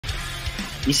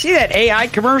You see that AI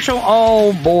commercial?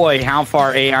 Oh boy, how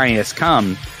far AI has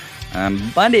come.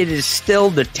 But it is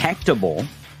still detectable,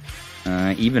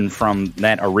 even from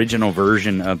that original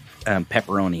version of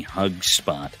Pepperoni Hug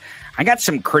Spot. I got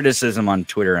some criticism on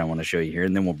Twitter I want to show you here,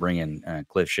 and then we'll bring in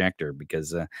Cliff Schechter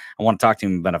because I want to talk to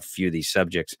him about a few of these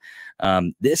subjects.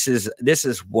 This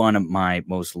is one of my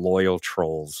most loyal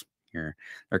trolls here.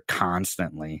 They're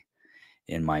constantly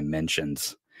in my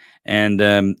mentions. And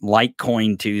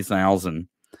Litecoin 2000,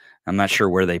 I'm not sure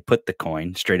where they put the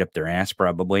coin, straight up their ass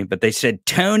probably, but they said,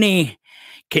 Tony,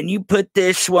 can you put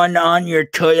this one on your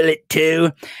toilet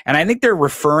too? And I think they're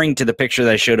referring to the picture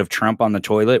that I showed of Trump on the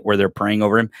toilet where they're praying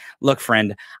over him. Look,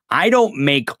 friend, I don't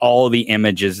make all the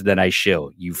images that I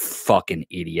show, you fucking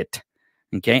idiot.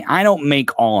 Okay? I don't make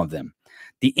all of them.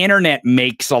 The internet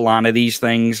makes a lot of these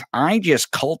things. I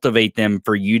just cultivate them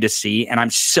for you to see. And I'm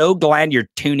so glad you're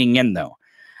tuning in, though.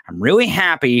 I'm really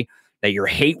happy that you're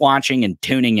hate watching and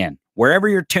tuning in wherever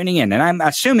you're tuning in. And I'm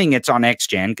assuming it's on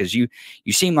XGen because you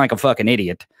seem like a fucking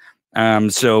idiot.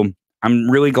 So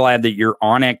I'm really glad that you're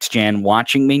on XGen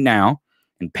watching me now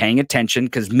and paying attention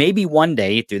because maybe one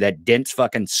day through that dense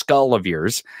fucking skull of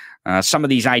yours, some of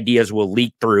these ideas will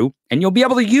leak through and you'll be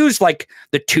able to use like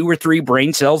the 2 or 3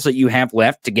 brain cells that you have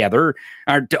left together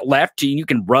or left. And you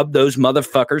can rub those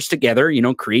motherfuckers together, you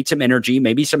know, create some energy,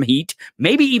 maybe some heat,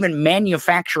 maybe even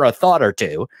manufacture a thought or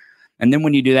two. And then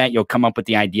when you do that, you'll come up with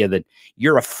the idea that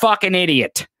you're a fucking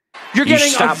idiot. You're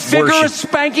getting a vigorous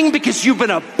spanking because you've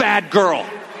been a bad girl.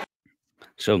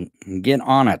 So get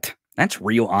on it. That's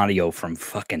real audio from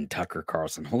fucking Tucker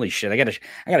Carlson. Holy shit. I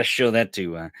gotta show that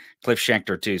to Cliff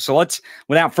Schechter too. So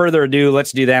without further ado,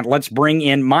 let's do that. Let's bring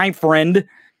in my friend,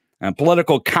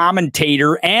 political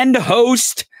commentator and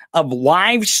host of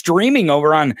live streaming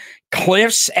over on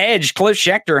Cliff's Edge. Cliff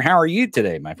Schechter, how are you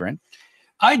today, my friend?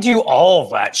 I do all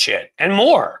of that shit and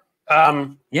more.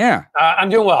 Yeah. I'm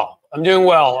doing well.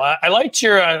 I liked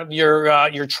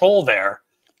your troll there.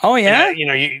 Oh yeah.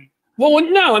 Well,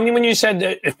 no, I mean, when you said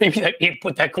that maybe that he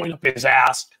put that coin up his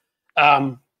ass,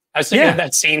 I was thinking of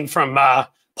that scene from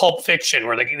Pulp Fiction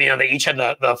where they each had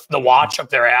the watch up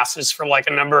their asses for like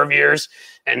a number of years,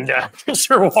 and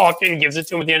Mr. Walken gives it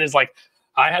to him at the end. Is like,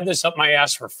 I had this up my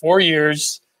ass for 4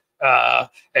 years,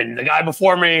 and the guy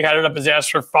before me had it up his ass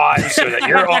for 5, so that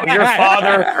your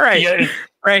father,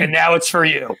 right, and now it's for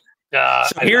you.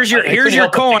 So here's your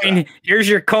coin. Here's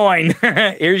your coin.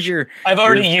 Here's your. I've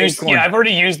already used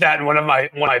that in one of my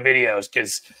videos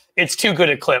because it's too good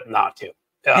a clip not to.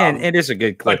 And it is a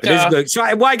good clip. It is good. So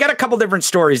I got a couple different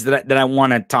stories that I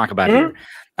want to talk about here.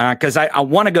 Because I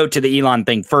want to go to the Elon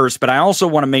thing first, but I also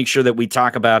want to make sure that we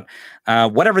talk about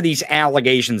whatever these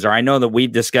allegations are. I know that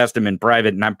we've discussed them in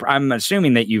private, and I'm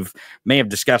assuming that may have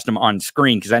discussed them on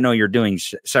screen because I know you're doing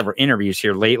several interviews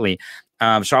here lately.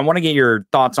 So I want to get your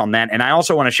thoughts on that. And I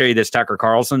also want to show you this Tucker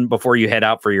Carlson before you head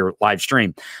out for your live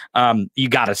stream. You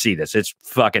got to see this. It's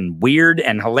fucking weird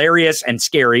and hilarious and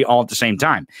scary all at the same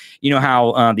time. You know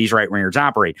how these right-wingers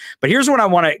operate. But here's what I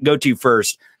want to go to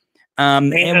first.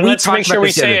 And let's make sure we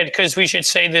say it because we should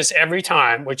say this every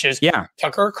time, which is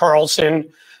Tucker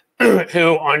Carlson,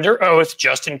 who under oath,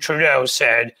 Justin Trudeau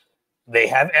said they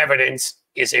have evidence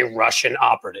is a Russian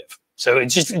operative. So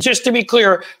it's just to be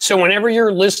clear. So whenever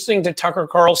you're listening to Tucker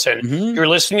Carlson, you're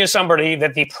listening to somebody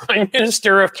that the Prime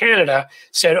Minister of Canada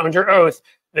said under oath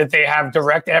that they have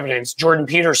direct evidence. Jordan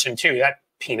Peterson too, that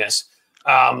penis.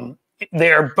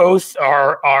 They're both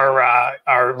are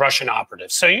Russian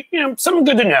operatives. So something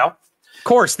good to know. Of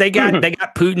course, they got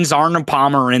Putin's Arnold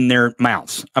Palmer in their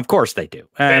mouths. Of course they do.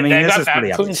 I mean, they got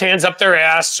Putin's hands up their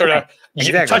ass, sort of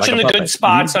touching like the good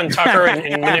spots on Tucker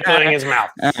and manipulating his mouth.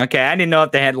 Okay, I didn't know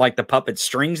if they had like the puppet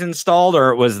strings installed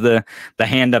or it was the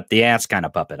hand up the ass kind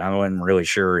of puppet. I wasn't really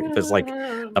sure if it was like a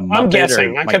Muppet. I'm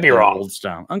guessing. I could be wrong. Old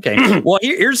style. Okay. Well,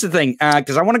 here's the thing,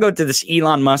 because I want to go to this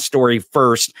Elon Musk story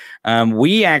first.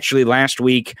 We actually last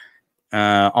week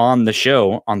on the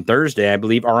show on Thursday, I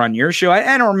believe, or on your show.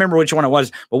 I don't remember which one it was,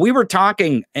 but we were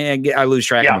talking, and I lose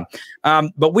track of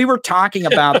them. But we were talking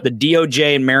about the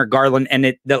DOJ and Merrick Garland,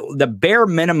 and the bare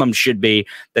minimum should be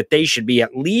that they should be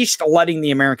at least letting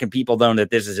the American people know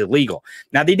that this is illegal.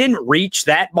 Now, they didn't reach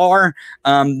that bar.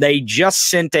 They just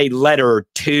sent a letter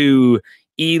to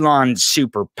Elon's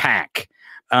super PAC.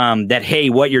 That, hey,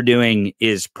 what you're doing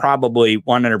is probably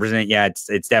 100%. Yeah,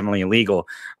 it's definitely illegal.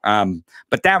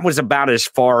 But that was about as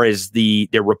far as the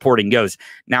reporting goes.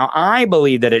 Now, I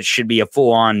believe that it should be a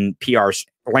full-on PR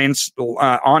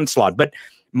onslaught. But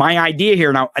my idea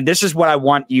here now, this is what I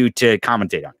want you to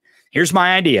commentate on. Here's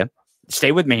my idea.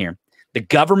 Stay with me here. The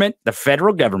government, the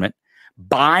federal government,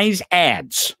 buys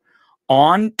ads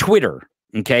on Twitter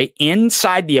okay,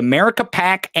 inside the America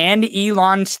PAC and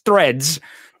Elon's threads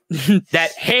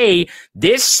that, hey,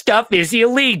 this stuff is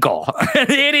illegal.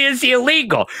 It is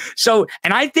illegal. So,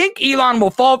 and I think Elon will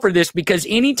fall for this, because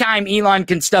anytime Elon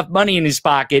can stuff money in his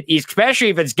pocket, especially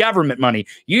if it's government money,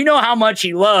 you know how much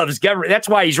he loves government. That's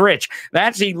why he's rich.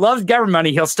 He loves government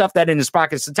money. He'll stuff that in his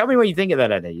pocket. So tell me what you think of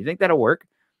that idea. You think that'll work?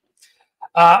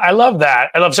 I love that.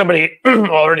 I love somebody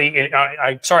already.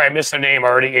 Sorry, I missed the name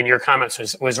already in your comments.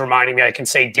 Was reminding me I can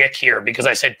say dick here because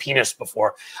I said penis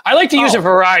before. I like to use a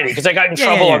variety because I got in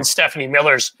trouble on Stephanie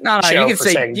Miller's show you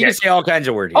can say all kinds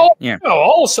of words. All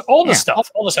the stuff.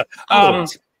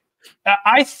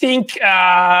 I think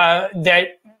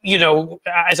that, you know,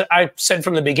 as I said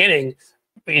from the beginning,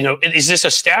 you know, is this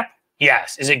a step?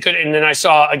 Yes. Is it good? And then I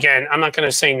saw again. I'm not going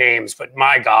to say names, but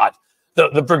my God.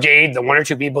 The brigade, the one or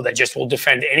two people that just will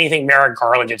defend anything Merrick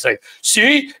Garland. It's like,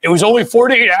 see, it was only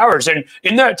 48 hours. And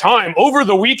in that time, over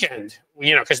the weekend,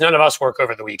 you know, because none of us work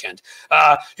over the weekend,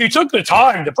 he took the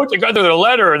time to put together the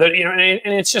letter that, you know, and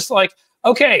it's just like,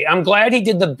 okay, I'm glad he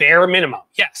did the bare minimum.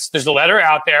 Yes, there's a letter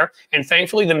out there. And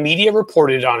thankfully, the media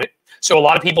reported on it. So a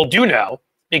lot of people do know,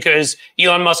 because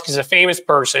Elon Musk is a famous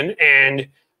person and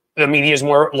the media is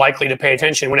more likely to pay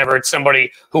attention whenever it's somebody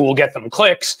who will get them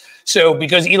clicks. So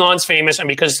because Elon's famous and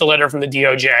because it's a letter from the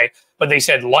DOJ, but they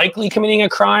said likely committing a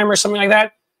crime or something like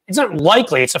that, it's not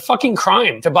likely. It's a fucking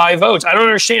crime to buy votes. I don't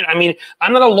understand. I mean,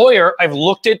 I'm not a lawyer. I've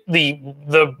looked at the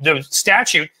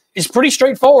statute. It's pretty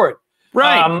straightforward.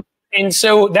 Right. And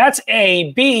so that's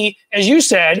A. B, as you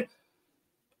said,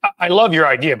 I love your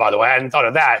idea, by the way. I hadn't thought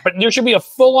of that. But there should be a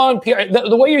full-on PR.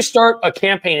 The way you start a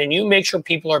campaign and you make sure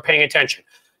people are paying attention.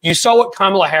 You saw what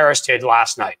Kamala Harris did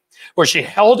last night, where she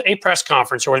held a press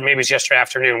conference, or maybe it was yesterday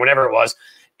afternoon, whatever it was,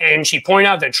 and she pointed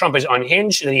out that Trump is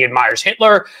unhinged, that he admires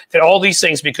Hitler, that all these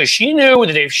things, because she knew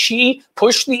that if she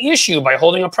pushed the issue by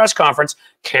holding a press conference,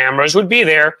 cameras would be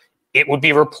there, it would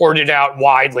be reported out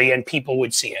widely, and people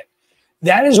would see it.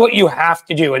 That is what you have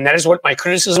to do, and that is what my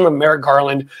criticism of Merrick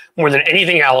Garland, more than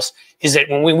anything else, is that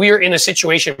when we were in a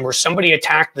situation where somebody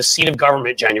attacked the seat of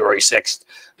government January 6th,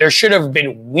 there should have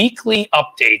been weekly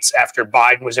updates after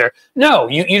Biden was there. No,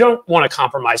 you don't want to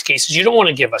compromise cases. You don't want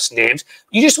to give us names.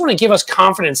 You just want to give us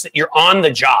confidence that you're on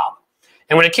the job.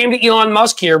 And when it came to Elon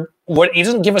Musk here, he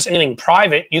doesn't give us anything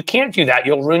private. You can't do that.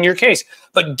 You'll ruin your case.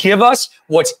 But give us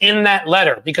what's in that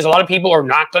letter, because a lot of people are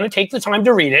not going to take the time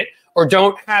to read it or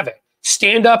don't have it.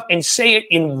 Stand up and say it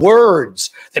in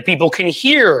words that people can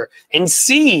hear and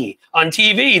see on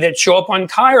TV that show up on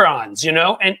chyrons, you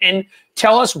know, and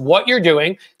tell us what you're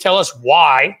doing, tell us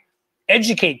why,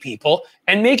 educate people,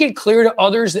 and make it clear to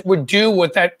others that would do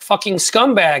what that fucking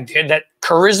scumbag did, that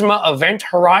Charisma Event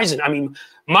Horizon. I mean,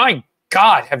 my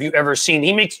God, have you ever seen?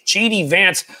 He makes J.D.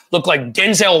 Vance look like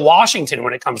Denzel Washington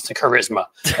when it comes to charisma.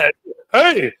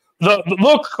 Hey,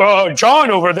 look,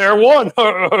 John over there won.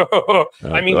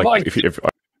 I mean, like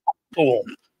tool.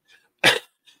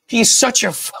 He's such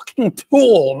a fucking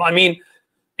tool. I mean,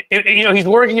 you know, he's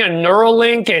working on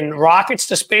Neuralink and rockets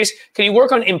to space. Can he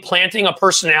work on implanting a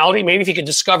personality? Maybe if he could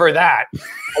discover that.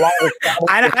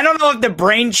 I don't know if the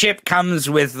brain chip comes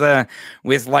with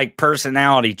like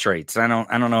personality traits. I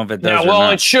don't know if it does. Yeah, well,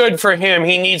 it should for him.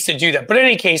 He needs to do that. But in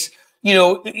any case, you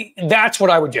know, that's what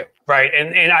I would do, right?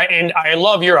 And I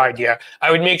love your idea.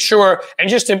 I would make sure, and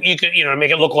just to, you could, you know,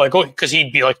 make it look like, oh, because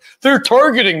he'd be like, they're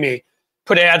targeting me.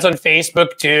 Put ads on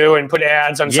Facebook too, and put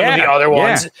ads on some of the other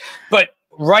ones. But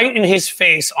right in his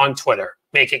face on Twitter,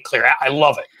 make it clear. I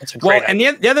love it. It's a great idea.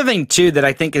 And the other thing too that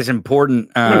I think is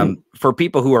important for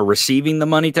people who are receiving the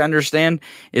money to understand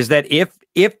is that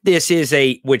if this is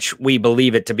which we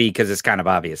believe it to be because it's kind of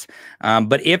obvious,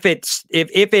 but if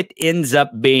it ends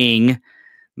up being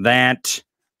that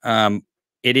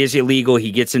it is illegal,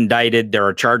 he gets indicted, there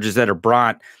are charges that are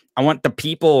brought. I want the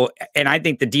people, and I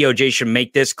think the DOJ should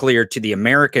make this clear to the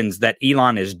Americans that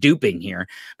Elon is duping here,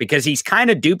 because he's kind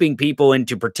of duping people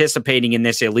into participating in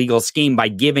this illegal scheme by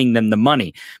giving them the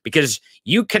money, because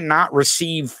you cannot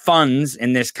receive funds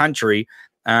in this country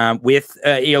with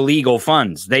illegal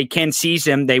funds. They can seize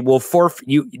them. They will forfeit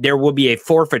you. There will be a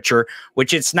forfeiture,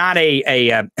 which it's not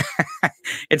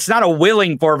it's not a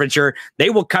willing forfeiture.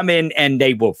 They will come in and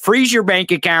they will freeze your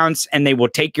bank accounts and they will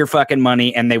take your fucking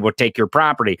money and they will take your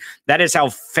property. That is how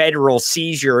federal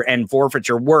seizure and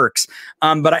forfeiture works.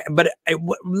 But it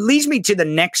leads me to the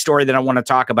next story that I want to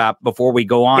talk about before we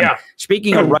go on. Yeah.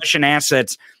 Speaking of Russian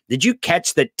assets, Did you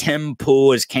catch that Tim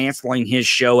Pool is canceling his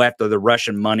show after the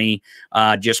Russian money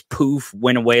just poof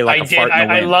went away like a fart in the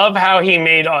wind? I love how he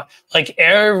made like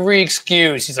every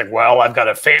excuse. He's like, well, I've got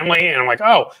a family. And I'm like,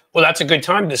 oh, well, that's a good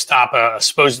time to stop a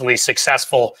supposedly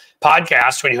successful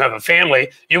podcast when you have a family.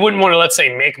 You wouldn't want to, let's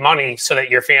say, make money so that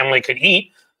your family could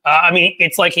eat. I mean,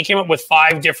 it's like he came up with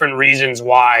 5 different reasons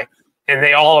why, and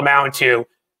they all amount to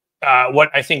what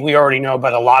I think we already know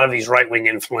about a lot of these right-wing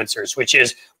influencers, which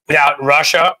is without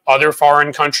Russia, other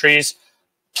foreign countries,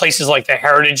 places like the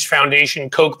Heritage Foundation,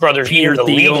 Koch brothers, even the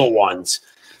legal ones,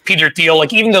 Peter Thiel,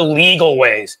 like even the legal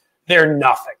ways, they're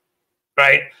nothing,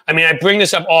 right? I mean, I bring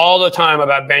this up all the time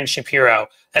about Ben Shapiro,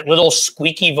 that little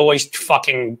squeaky-voiced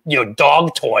fucking,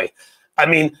 dog toy. I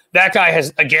mean, that guy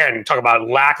has, again, talk about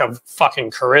lack of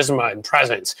fucking charisma and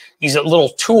presence. He's a little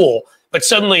tool, but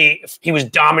suddenly he was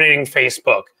dominating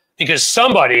Facebook because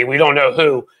somebody, we don't know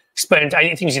who, spent, I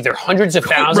think it was either hundreds of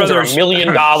thousands or $1 million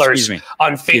on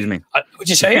Facebook. What'd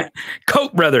you say?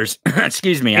 Koch brothers.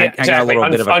 Excuse me. Yeah, I got a little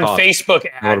bit of a cough. On Facebook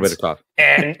ads. A little bit of cough.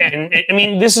 And I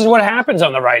mean, this is what happens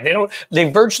on the right. They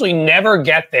virtually never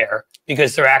get there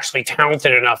because they're actually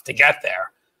talented enough to get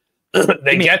there.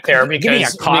 They get there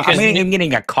because I'm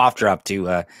getting a cough drop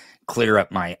to clear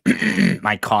up my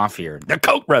my cough here. The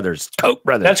Koch brothers.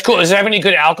 That's cool. Does it have any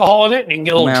good alcohol in it? You can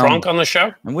get a little drunk on the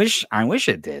show. I wish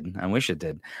it did. You should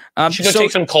go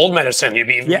take some cold medicine. You'd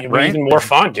be even more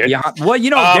fun, dude. Yeah. Well,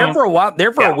 there for a while,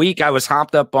 a week, I was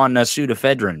hopped up on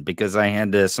Sudafedrin because I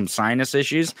had some sinus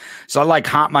issues. So I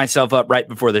hopped myself up right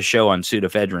before the show on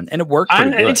Sudafedrin, and it worked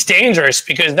pretty good. It's dangerous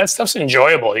because that stuff's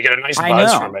enjoyable. You get a nice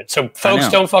buzz from it. So folks,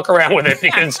 don't fuck around with it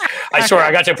because I swear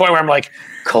I got to a point where I'm like,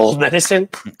 cold medicine.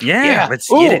 Yeah. Let's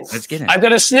get it. I've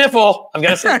got a sniffle. In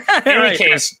any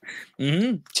case,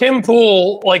 Tim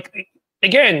Pool,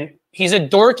 again, he's a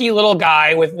dorky little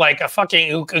guy with a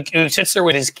fucking who sits there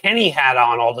with his Kenny hat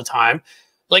on all the time.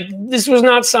 This was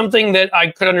not something that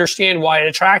I could understand why it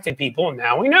attracted people, and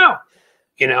now we know.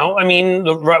 I mean,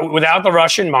 without the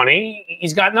Russian money,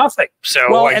 he's got nothing.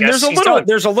 So, I guess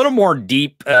there's a little more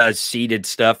deep seated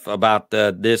stuff about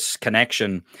this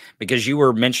connection because you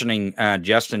were mentioning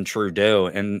Justin Trudeau,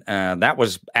 and that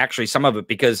was actually some of it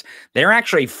because they're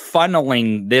actually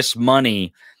funneling this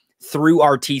money through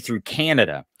RT through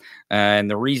Canada. And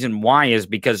the reason why is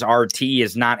because RT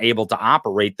is not able to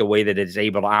operate the way that it is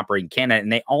able to operate in Canada.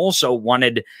 And they also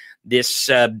wanted this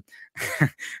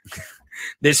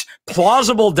this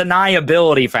plausible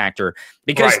deniability factor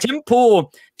because Tim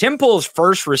Pool's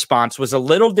first response was a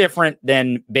little different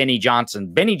than Benny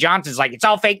Johnson. Benny Johnson's like, it's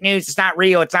all fake news. It's not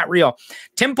real. It's not real.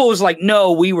 Tim Pool is like,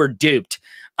 no, we were duped.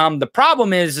 The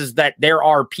problem is that there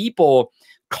are people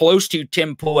close to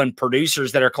Tim Pool and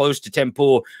producers that are close to Tim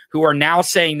Pool who are now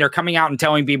saying they're coming out and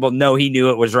telling people, no, he knew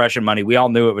it was Russian money. We all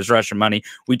knew it was Russian money.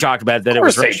 We talked about that it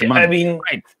was Russian money. I mean,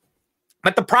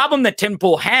 But the problem that Tim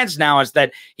Pool has now is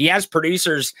that he has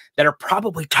producers that are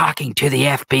probably talking to the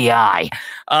FBI.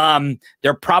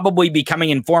 They're probably becoming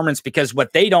informants because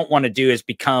what they don't want to do is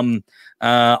become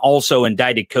also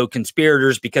indicted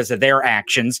co-conspirators because of their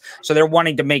actions. So they're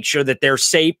wanting to make sure that they're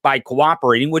safe by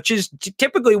cooperating, which is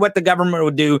typically what the government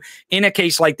would do in a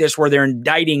case like this where they're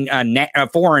indicting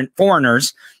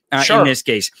foreigners. In this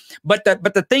case. But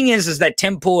the thing is that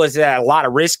Tim Pool is at a lot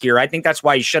of risk here. I think that's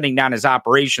why he's shutting down his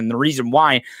operation. The reason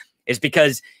why is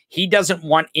because he doesn't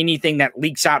want anything that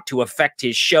leaks out to affect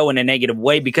his show in a negative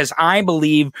way, because I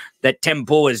believe that Tim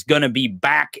Pool is going to be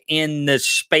back in the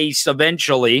space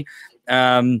eventually,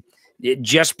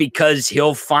 just because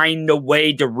he'll find a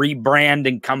way to rebrand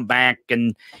and come back.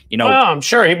 And, well, I'm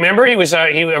sure. Remember, he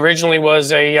originally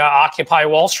was a Occupy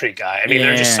Wall Street guy. I mean,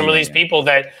 there are just some of these people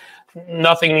that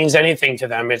nothing means anything to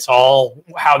them. It's all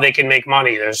how they can make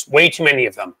money. There's way too many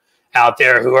of them out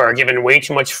there who are given way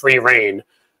too much free reign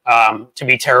to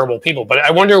be terrible people. But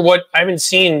I wonder what I haven't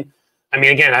seen. I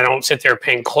mean, again, I don't sit there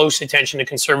paying close attention to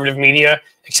conservative media,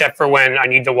 except for when I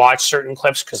need to watch certain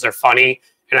clips because they're funny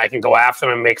and I can go after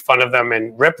them and make fun of them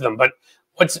and rip them. But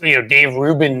what's Dave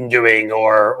Rubin doing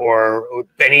or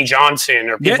Benny Johnson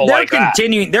or people like that?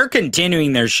 They're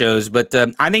continuing their shows, but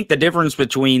I think the difference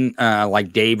between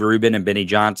like Dave Rubin and Benny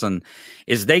Johnson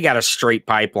is they got a straight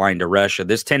pipeline to Russia.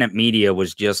 This Tenant Media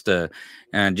was just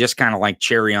just kind of like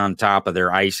cherry on top of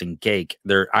their icing cake,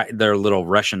 their little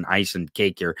Russian icing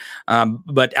cake here.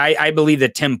 But I believe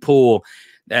that Tim Pool,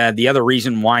 the other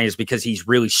reason why is because he's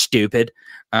really stupid.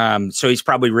 So he's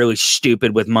probably really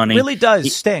stupid with money. Really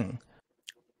does sting.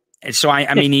 So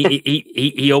I mean,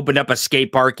 he opened up a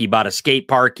skate park. He bought a skate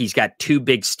park. He's got 2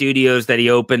 big studios that he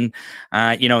opened.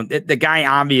 The guy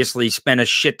obviously spent a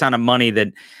shit ton of money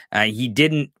that he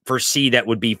didn't foresee that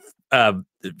would be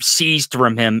seized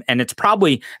from him. And it's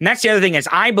probably, and that's the other thing is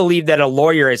I believe that a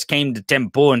lawyer has came to Tim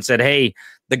Pool and said, hey,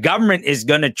 the government is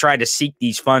going to try to seek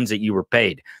these funds that you were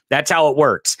paid. That's how it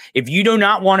works. If you do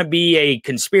not want to be a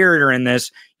conspirator in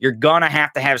this, you're going to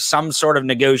have some sort of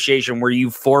negotiation where you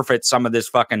forfeit some of this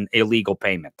fucking illegal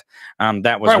payment.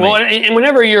 That was right. Well, and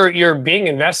whenever you're being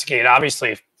investigated,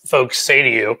 obviously folks say to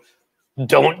you,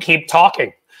 don't keep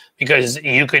talking, because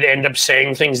you could end up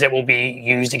saying things that will be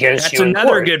used against you. That's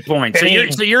another good point. So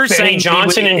you're saying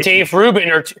Johnson and Dave Rubin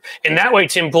are, in that way,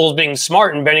 Tim Pool's being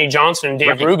smart, and Benny Johnson and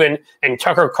Dave Rubin and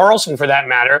Tucker Carlson, for that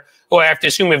matter, who I have to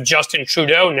assume if Justin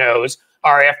Trudeau knows,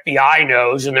 our FBI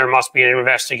knows, and there must be an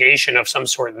investigation of some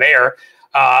sort there.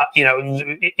 You know,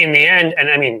 in the end, and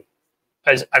I mean,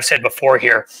 as I've said before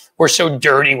here, we're so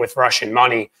dirty with Russian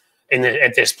money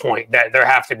at this point that there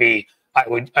have to be,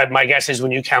 my guess is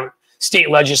when you count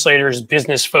state legislators,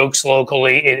 business folks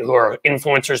locally who are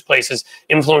influencers places,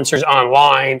 influencers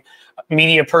online,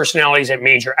 media personalities at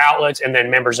major outlets, and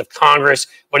then members of Congress,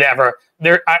 whatever.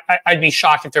 I'd be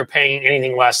shocked if they're paying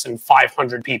anything less than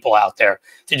 500 people out there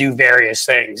to do various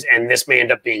things. And this may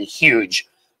end up being huge,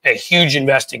 a huge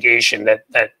investigation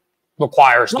that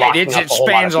requires locking up it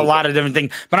spans a lot of different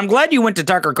things. But I'm glad you went to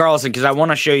Tucker Carlson, because I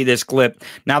want to show you this clip.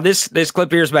 Now, this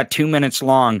clip here is about 2 minutes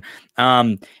long,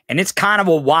 and it's kind of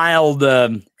a wild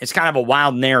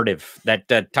narrative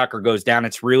that Tucker goes down.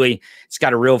 It's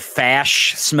got a real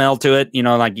fash smell to it. You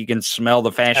know, like you can smell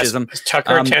the fascism. As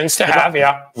Tucker tends to have,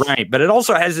 yeah. Right, but it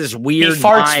also has this weird. He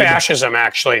farts fascism.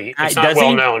 Actually, it's not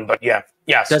well known, but yeah,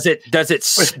 yes. Does it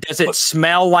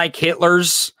smell like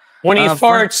Hitler's? When he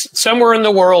farts somewhere in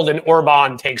the world and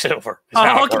Orban takes over.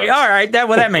 Oh, okay. All right.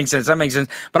 That makes sense. That makes sense.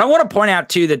 But I want to point out,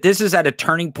 too, that this is at a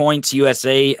Turning Points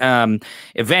USA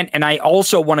event. And I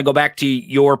also want to go back to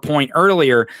your point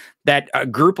earlier that a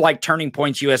group like Turning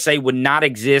Points USA would not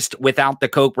exist without the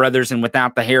Koch brothers and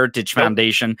without the Heritage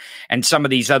Foundation and some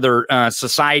of these other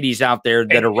societies out there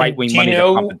that are right-wing money to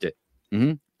pump into.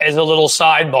 Mm-hmm. As a little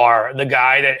sidebar, the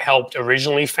guy that helped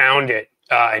originally found it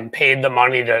and paid the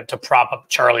money to prop up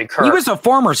Charlie Kirk. He was a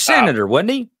former senator,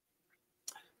 wasn't he?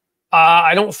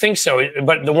 I don't think so.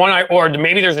 But the one or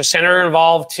maybe there's a senator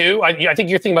involved too. I think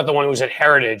you're thinking about the one who was at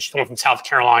Heritage, the one from South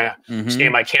Carolina, whose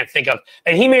name I can't think of.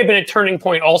 And he may have been a Turning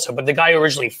Point also, but the guy who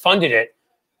originally funded it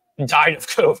died of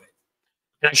COVID.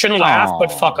 And I shouldn't laugh,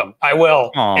 but fuck him. I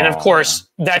will. And of course,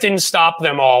 that didn't stop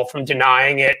them all from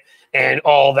denying it and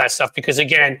all that stuff, because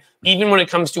again, even when it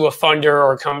comes to a funder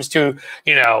or it comes to,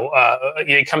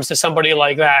 it comes to somebody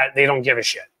like that, they don't give a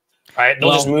shit, right?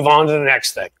 They'll just move on to the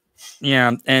next thing.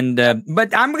 Yeah, and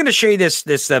but I'm going to show you this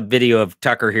video of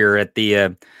Tucker here at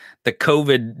the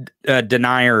COVID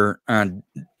denier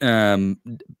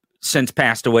since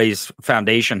passed away's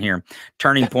foundation here,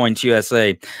 Turning Points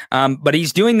USA. But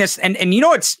he's doing this, and you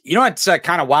know it's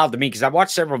kind of wild to me, because I've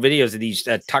watched several videos of these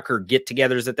Tucker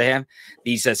get-togethers that they have,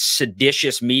 these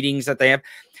seditious meetings that they have.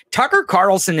 Tucker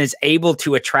Carlson is able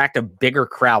to attract a bigger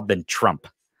crowd than Trump.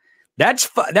 That's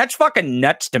fucking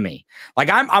nuts to me. Like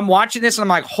I'm watching this and I'm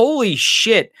like, holy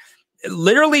shit!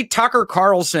 Literally, Tucker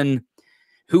Carlson,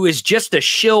 who is just a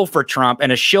shill for Trump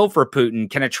and a shill for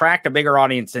Putin, can attract a bigger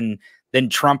audience than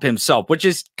Trump himself, which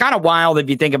is kind of wild if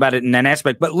you think about it in that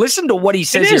aspect. But listen to what he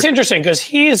says. It is interesting because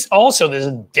he's also this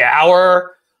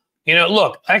dour,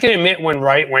 look, I can admit when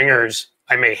right-wingers,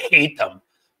 I may hate them,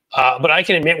 but I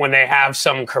can admit when they have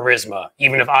some charisma,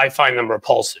 even if I find them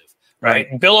repulsive, right?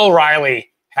 Bill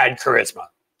O'Reilly had charisma.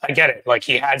 I get it. Like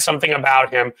he had something about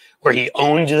him where he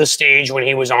owned the stage when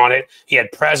he was on it. He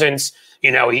had presence.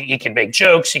 He could make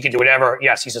jokes. He could do whatever.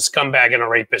 Yes, he's a scumbag and a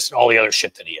rapist and all the other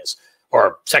shit that he is.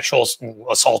 Or sexual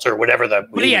assault or whatever.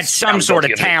 But he had some sort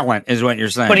of talent, is what you're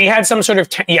saying. But he had some sort of,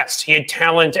 yes, he had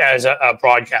talent as a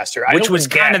broadcaster. Which was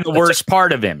kind of the worst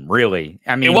part of him, really.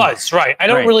 I mean, it was, right. I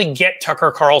don't really get Tucker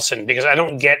Carlson because I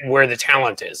don't get where the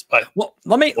talent is. But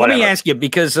let me ask you,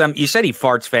 because you said he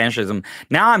farts fascism.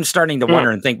 Now I'm starting to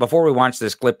wonder and think, before we watch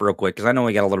this clip real quick, because I know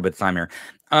we got a little bit of time here.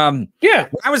 When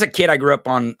I was a kid, I grew up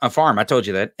on a farm. I told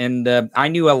you that. And I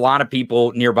knew a lot of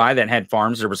people nearby that had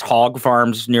farms. There was hog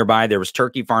farms nearby. There was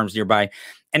turkey farms nearby.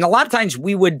 And a lot of times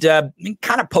we would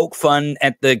kind of poke fun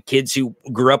at the kids who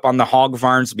grew up on the hog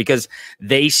farms because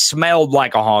they smelled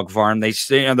like a hog farm.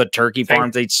 The turkey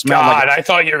farms, they smelled like. I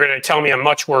thought you were going to tell me a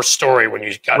much worse story when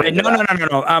you got into that.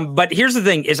 No. But here's the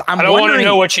thing: is I don't want to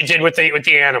know what you did with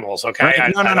the animals. Okay,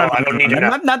 right? I don't need to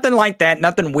know. Nothing like that.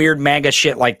 Nothing weird MAGA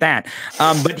shit like that.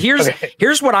 But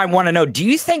here's what I want to know: do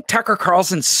you think Tucker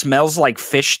Carlson smells like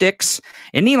fish sticks?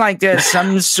 Isn't he like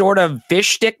some sort of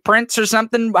fish stick prince or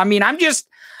something? I mean, I'm just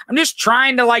I'm just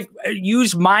trying to like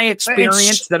use my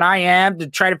experience that I have to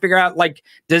try to figure out like,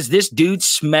 does this dude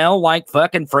smell like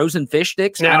fucking frozen fish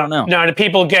sticks? I don't know. No, do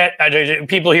people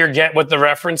here get what the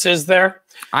reference is there?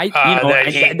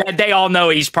 They all know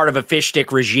he's part of a fish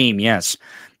stick regime. Yes.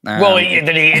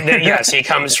 Yes, he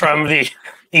comes from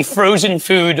the frozen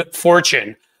food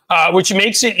fortune, which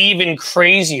makes it even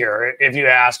crazier, if you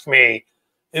ask me,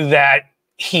 that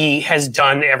he has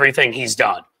done everything he's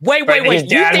done. Wait. His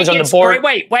dad was on the board.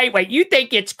 Wait. You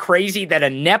think it's crazy that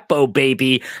a Nepo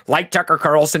baby like Tucker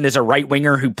Carlson is a right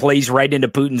winger who plays right into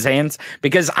Putin's hands?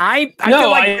 Because I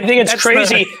think it's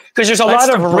crazy because there's a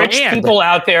lot of rich people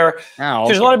out there. Oh, okay.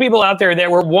 There's a lot of people out there that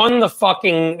won the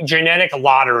fucking genetic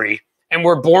lottery and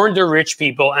were born to rich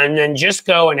people and then just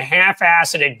go and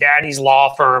half-ass it at daddy's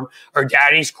law firm or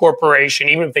daddy's corporation,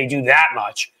 even if they do that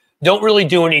much. Don't really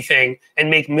do anything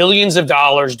and make millions of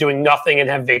dollars doing nothing and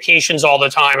have vacations all the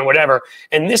time and whatever.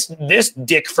 And this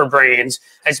dick for brains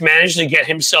has managed to get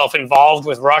himself involved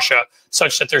with Russia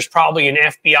such that there's probably an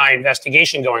FBI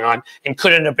investigation going on and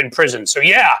could end up in prison. So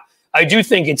yeah, I do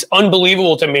think it's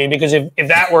unbelievable to me because if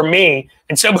that were me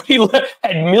and somebody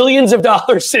had millions of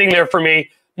dollars sitting there for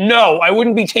me, no, I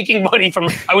wouldn't be taking money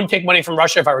I wouldn't take money from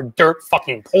Russia if I were dirt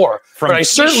fucking poor. But I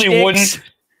certainly wouldn't.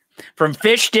 From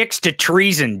fish sticks to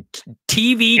treason,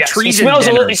 treason.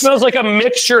 He smells like a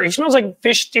mixture. He smells like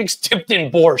fish sticks dipped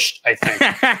in borscht, I think.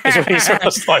 Is what he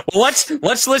smells like. Well,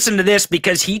 let's listen to this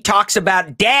because he talks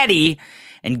about daddy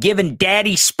and giving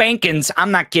daddy spankings. I'm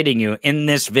not kidding you. In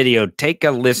this video, take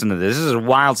a listen to this. This is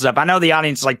wild stuff. I know the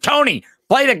audience is like, Tony,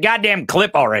 play the goddamn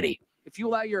clip already. If you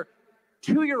allow your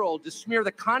 2-year-old to smear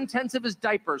the contents of his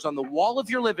diapers on the wall of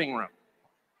your living room,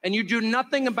 and you do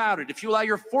nothing about it, if you allow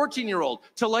your 14-year-old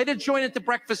to light a joint at the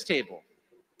breakfast table,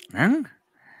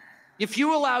 if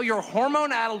you allow your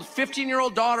hormone-addled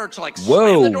 15-year-old daughter to like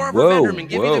slam the door of her bedroom and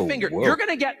give you the finger, you're going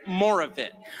to get more of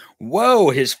it. Whoa,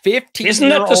 his 15-year-old Isn't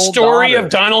that the story of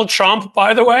Donald Trump,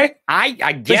 by the way? I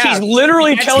guess. He's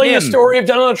literally telling the story of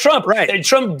Donald Trump. Right. And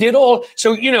Trump did all.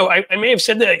 So, I may have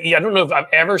said that. I don't know if I've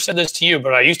ever said this to you,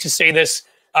 but I used to say this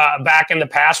back in the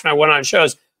past when I went on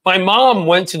shows. My mom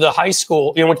went to the high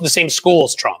school, went to the same school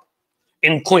as Trump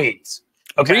in Queens.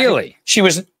 Okay. Really? She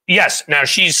was, yes. Now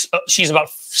she's about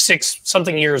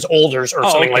 6-something years older or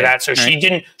something like that. So she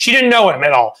didn't know him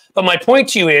at all. But my point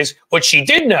to you is what she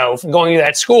did know from going to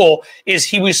that school is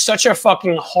he was such a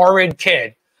fucking horrid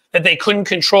kid that they couldn't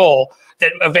control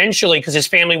that eventually, because his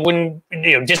family wouldn't,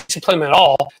 discipline him at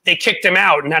all, they kicked him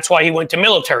out. And that's why he went to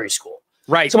military school.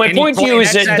 Right. So my point to you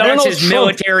is that Donald Trump's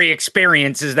military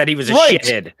experience is that he was a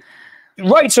shithead.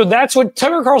 Right. So that's what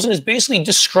Tucker Carlson is basically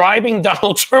describing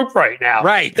Donald Trump right now.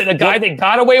 Right. That a guy that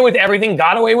got away with everything,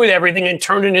 and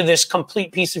turned into this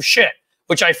complete piece of shit,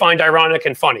 which I find ironic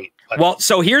and funny. Well,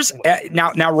 so here's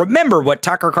now remember what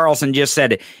Tucker Carlson just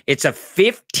said. It's a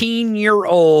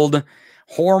 15-year-old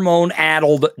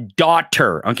hormone-addled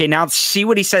daughter. Okay, now see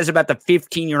what he says about the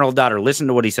 15-year-old daughter. Listen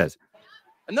to what he says.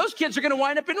 And those kids are going to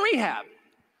wind up in rehab.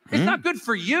 It's not good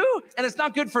for you, and it's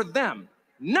not good for them.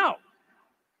 No.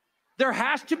 There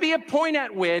has to be a point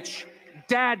at which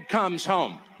dad comes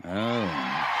home. Oh.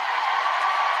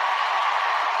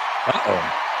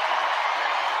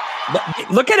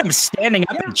 Look at him standing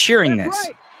up and cheering this.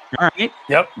 Right. All right.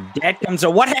 Yep. Dad comes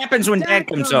home. What happens when dad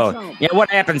comes home? Yeah, what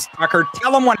happens, Tucker?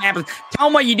 Tell him what happens. Tell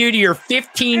him what you do to your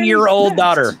 15-year-old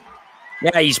daughter.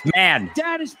 Yeah, he's mad.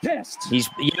 Dad is pissed.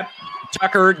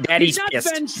 Tucker, daddy's pissed. He's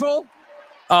not vengeful.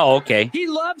 Oh, okay. He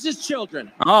loves his children.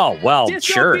 Oh, well,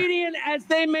 sure. Disobedient as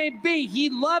they may be, he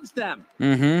loves them.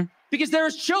 Mm-hmm. Because they're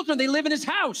his children. They live in his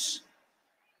house.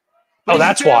 Oh,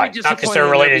 that's why. Not because they're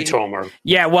related to him.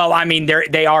 Yeah, well, I mean,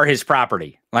 they are his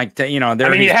property. Like, they're you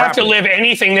have to live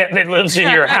anything that lives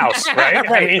in your house, right?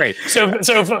 Right. So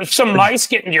if some mice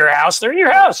get into your house, they're in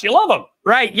your house. You love them.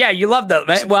 Right, yeah, you love them.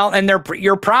 Well, and they're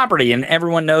your property, and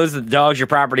everyone knows that the dog's your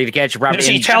property to catch your property. Does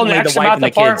he tell next about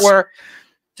the part where...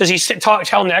 Does he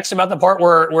tell next about the part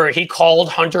where he called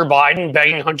Hunter Biden,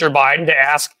 begging Hunter Biden to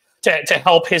ask to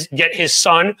help get his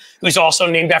son, who's also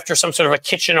named after some sort of a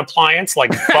kitchen appliance like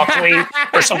Buckley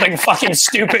or something fucking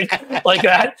stupid like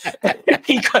that?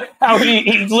 He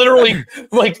literally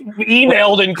like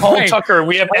emailed and called Tucker.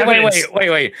 We have evidence.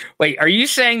 Wait. Are you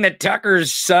saying that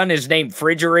Tucker's son is named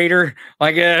Refrigerator?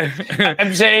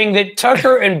 I'm saying that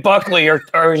Tucker and Buckley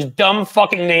are his dumb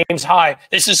fucking names. Hi,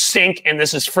 this is Sink and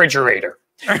this is Refrigerator.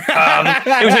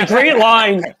 It was a great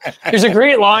line. There's a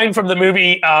great line from the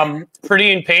movie Pretty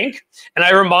in Pink, and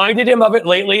I reminded him of it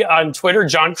lately on Twitter.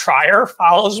 John Cryer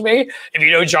follows me. If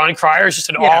you know John Cryer, is just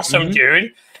an awesome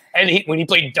dude. And when he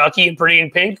played Ducky in Pretty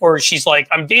in Pink, or she's like,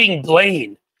 "I'm dating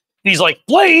Blaine," He's like,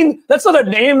 Blaine, that's not a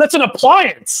name, that's an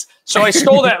appliance. So I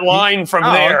stole that line from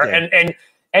there. Okay.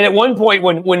 And at one point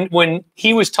when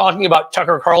he was talking about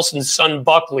Tucker Carlson's son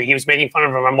Buckley, he was making fun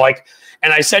of him. I'm like,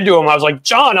 and I said to him, I was like,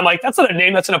 John, I'm like, that's not a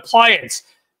name, that's an appliance.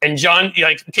 And John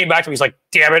came back to me. He's like,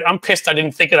 "Damn it, I'm pissed. I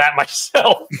didn't think of that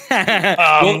myself."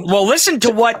 Well, listen to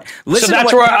what. Listen so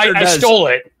that's to what where I stole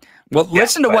it. Well,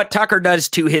 listen to what Tucker does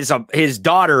to his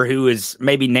daughter, who is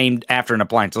maybe named after an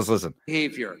appliance. Let's listen.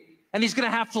 Behavior, and he's going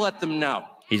to have to let them know.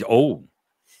 He's going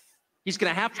to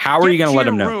have to. How are you going to let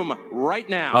him know? Room right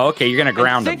now. Oh, okay, you're going to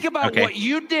ground him. Think about what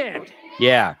you did.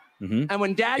 Yeah. And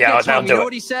when Dad gets home, you know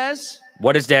what he says?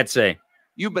 What does Dad say?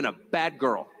 You've been a bad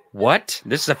girl. What?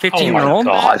 This is a 15-year-old?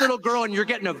 Bad little girl, and you're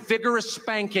getting a vigorous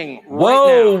spanking right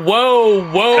now. Whoa.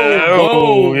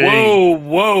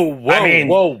 I mean,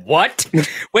 whoa, what?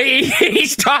 Wait,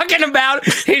 he's talking about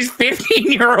his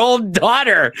 15-year-old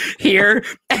daughter here,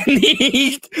 and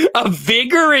he's a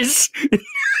vigorous...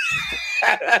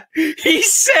 He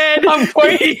said... I'm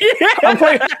quite...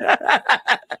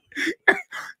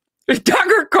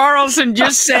 Tucker Carlson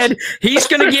just said he's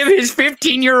going to give his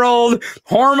 15-year-old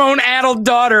hormone-addled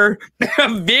daughter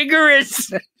a vigorous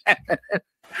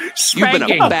spanking. You've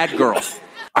been a bad girl.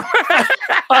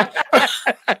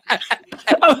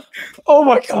 Oh,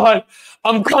 my God.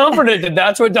 I'm confident that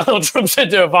that's what Donald Trump said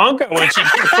to Ivanka when she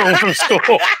came home from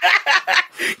school.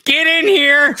 Get in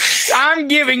here. I'm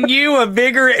giving you a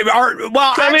vigorous...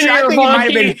 Well, actually, I think it might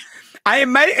have been... It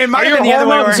might have been the other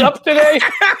way around. Up today?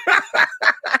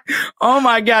 Oh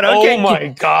my God! Okay. Oh my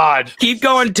God! Keep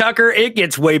going, Tucker. It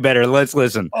gets way better. Let's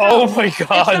listen. Oh my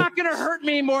God! It's not going to hurt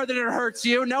me more than it hurts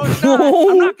you. No, it's not.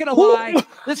 I'm not going to lie.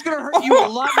 It's going to hurt you a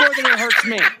lot more than it hurts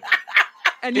me.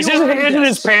 And is his hand in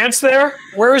his pants there?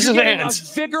 Where is his hands?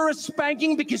 A vigorous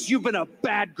spanking because you've been a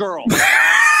bad girl.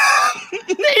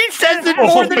 He says it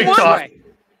more than one way.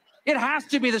 It has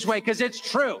to be this way because it's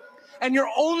true. And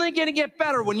you're only going to get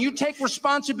better when you take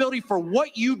responsibility for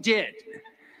what you did.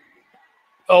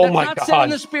 Oh my God. It's not said in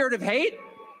the spirit of hate.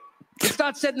 It's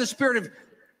not said in the spirit of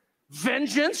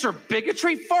vengeance or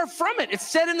bigotry. Far from it. It's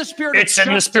said in the spirit of justice. It's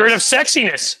in the spirit of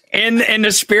sexiness. In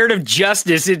the spirit of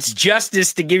justice. It's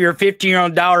justice to give your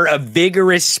 15-year-old daughter a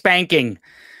vigorous spanking.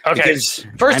 Okay.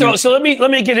 First of all, so let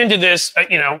me get into this. I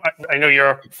know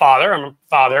you're a father. I'm a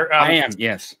father. I am,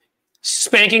 yes.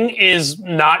 Spanking is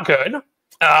not good.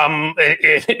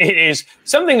 It is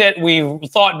something that we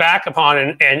thought back upon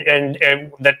and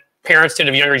that parents did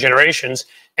of younger generations,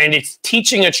 and it's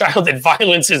teaching a child that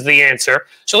violence is the answer.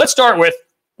 So let's start with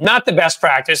not the best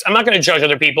practice. I'm not going to judge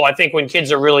other people. I think when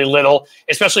kids are really little,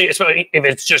 especially if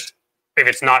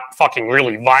it's not fucking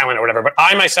really violent or whatever, but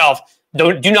I myself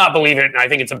do not believe in it, and I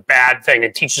think it's a bad thing.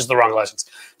 It teaches the wrong lessons.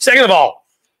 Second of all,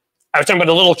 I was talking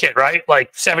about a little kid, right?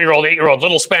 Like 7-year-old, 8-year-old,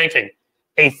 little spanking.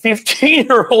 A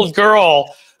 15-year-old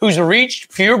girl who's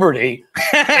reached puberty,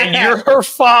 and you're her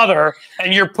father,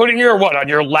 and you're putting her on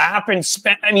your lap and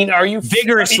are you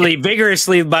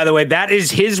vigorously? By the way, that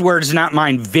is his words, not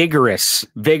mine. Vigorous.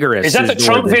 Is that the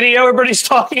Trump video everybody's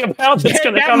talking about? That's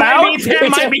going to come out. That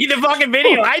might be the fucking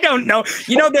video. I don't know.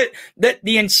 You know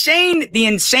the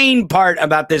insane part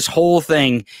about this whole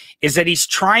thing is that he's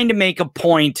trying to make a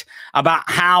point about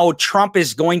how Trump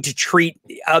is going to treat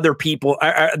other people,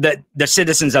 the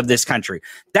citizens of this country.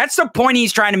 That's the point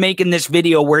he's trying to make in this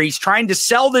video, where he's trying to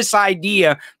sell this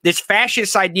idea, this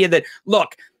fascist idea that,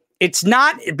 look, it's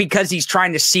not because he's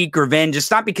trying to seek revenge. It's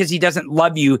not because he doesn't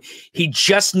love you. He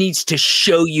just needs to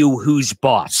show you who's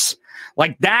boss.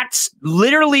 Like, that's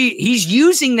literally, he's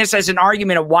using this as an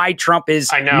argument of why Trump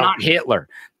is not Hitler.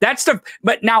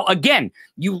 But now again,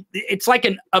 it's like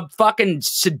a fucking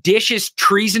seditious,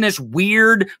 treasonous,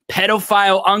 weird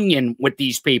pedophile onion with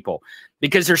these people,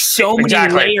 because there's so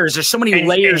many layers. There's so many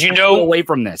layers to go away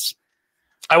from this.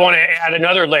 I want to add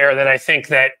another layer that I think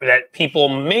that people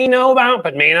may know about,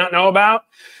 but may not know about.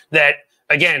 That,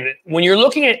 again, when you're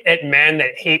looking at men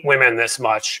that hate women this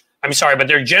much, I'm sorry, but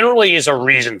there generally is a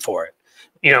reason for it.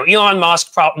 Elon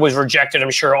Musk was rejected,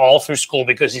 I'm sure, all through school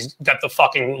because he's got the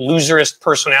fucking loserist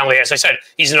personality. As I said,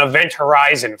 he's an event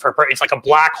horizon it's like a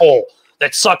black hole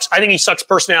that sucks. I think he sucks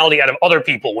personality out of other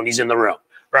people when he's in the room,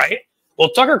 right? Well,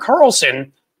 Tucker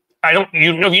Carlson,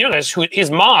 you know this,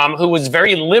 his mom, who was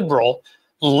very liberal,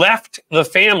 left the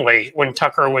family when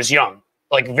Tucker was young,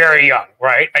 like very young,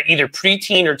 right? Either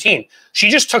preteen or teen.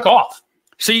 She just took off.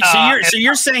 So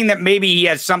you're saying that maybe he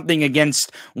has something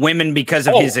against women because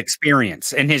of his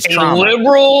experience and his trauma. A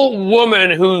liberal woman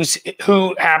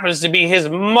who happens to be his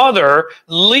mother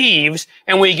leaves,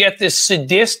 and we get this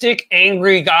sadistic,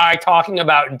 angry guy talking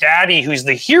about daddy, who's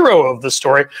the hero of the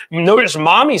story. Notice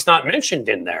mommy's not mentioned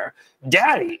in there.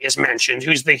 Daddy is mentioned,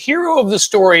 who's the hero of the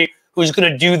story, who's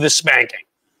going to do the spanking.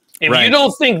 If you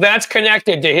don't think that's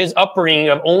connected to his upbringing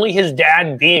of only his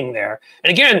dad being there,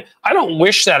 and again, I don't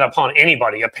wish that upon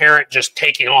anybody, a parent just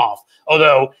taking off.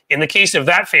 Although in the case of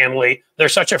that family, they're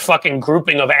such a fucking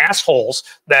grouping of assholes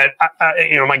that,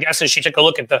 you know, my guess is she took a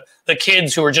look at the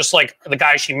kids who were just like the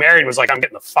guy she married was like, I'm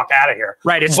getting the fuck out of here.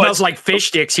 Right. It smells like fish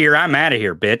sticks here. I'm out of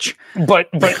here, bitch. But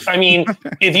I mean,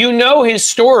 if you know his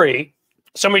story,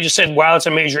 somebody just said, wow, it's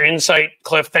a major insight,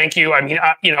 Cliff. Thank you. I mean,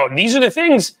 you know, these are the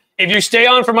things. If you stay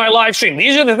on for my live stream,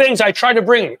 these are the things I try to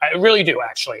bring. I really do,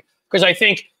 actually, because I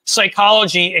think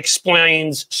psychology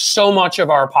explains so much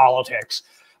of our politics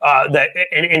that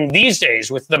in these days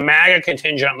with the MAGA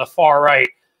contingent on the far right,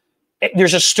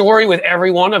 there's a story with every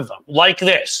one of them like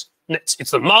this. It's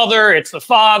the mother, it's the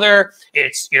father,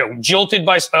 it's, you know, jilted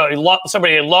by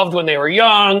somebody they loved when they were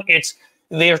young.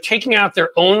 They're taking out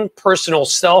their own personal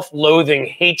self-loathing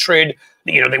hatred.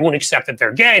 You know, they won't accept that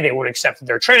they're gay. They won't accept that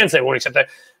they're trans. They won't accept that.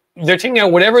 They're taking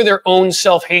out whatever their own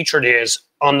self-hatred is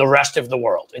on the rest of the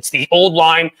world. It's the old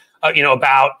line, you know,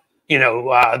 about, you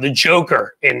know, the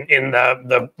Joker in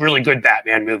the really good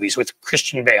Batman movies with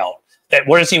Christian Bale. That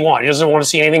what does he want? He doesn't want to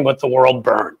see anything but the world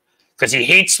burn because he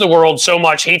hates the world so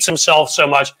much, hates himself so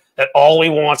much that all he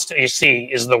wants to see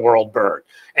is the world burn.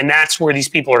 And that's where these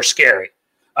people are scary.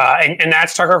 And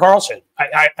that's Tucker Carlson.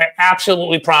 I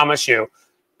absolutely promise you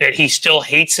that he still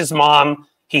hates his mom.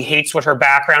 He hates what her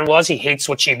background was. He hates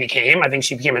what she became. I think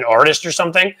she became an artist or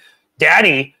something.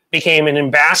 Daddy became an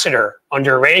ambassador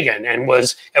under Reagan and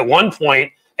was at one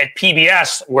point at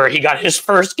PBS, where he got his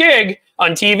first gig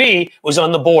on TV, was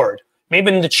on the board,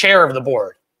 maybe in the chair of the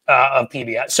board of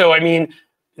PBS. So, I mean,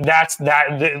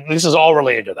 this is all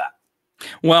related to that.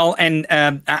 Well, and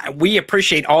we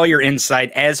appreciate all your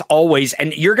insight as always.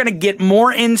 And you're going to get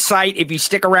more insight if you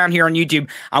stick around here on YouTube.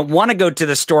 I want to go to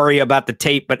the story about the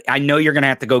tape, but I know you're going to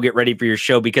have to go get ready for your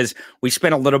show because we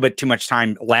spent a little bit too much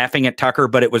time laughing at Tucker,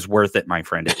 but it was worth it, my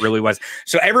friend. It really was.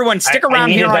 So everyone stick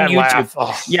around here on YouTube.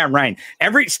 Oh. Yeah, right.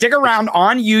 Stick around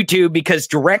on YouTube because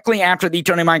directly after the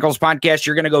Tony Michaels podcast,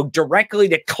 you're going to go directly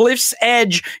to Cliff's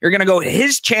Edge. You're going to go to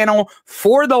his channel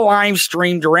for the live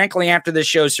stream directly after the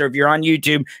show. So if you're on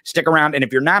YouTube, stick around. And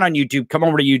if you're not on YouTube, come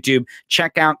over to YouTube,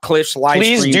 check out Cliff's live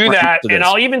stream. Please do that. And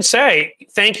I'll even say,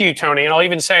 thank you, Tony. And I'll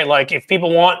even say, like, if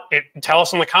people want it, tell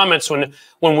us in the comments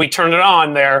when we turn it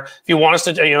on there. If you want us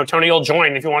to, you know, Tony will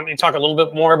join. If you want to talk a little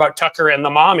bit more about Tucker and the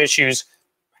mom issues,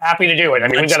 happy to do it. I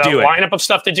mean, we've got a lineup of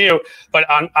stuff to do, but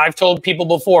I've told people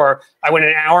before, I went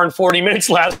an hour and 40 minutes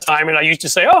last time, and I used to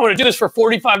say, oh, I'm going to do this for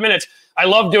 45 minutes. I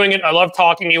love doing it. I love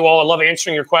talking to you all. I love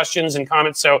answering your questions and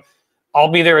comments. So I'll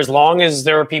be there as long as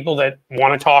there are people that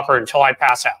want to talk or until I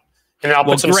pass out. And I'll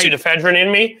put some pseudoephedrine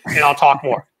in me, and I'll talk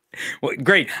more. Well,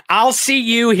 great. I'll see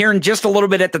you here in just a little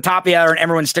bit at the top of the hour, and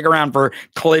everyone stick around for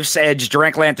Cliff's Edge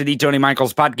directly after the Tony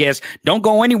Michaels podcast. Don't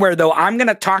go anywhere, though. I'm going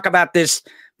to talk about this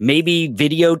maybe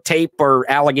videotape or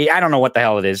alligator. I don't know what the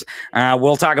hell it is.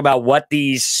 We'll talk about what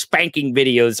these spanking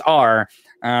videos are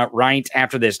right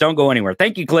after this. Don't go anywhere.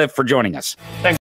 Thank you, Cliff, for joining us. Thanks.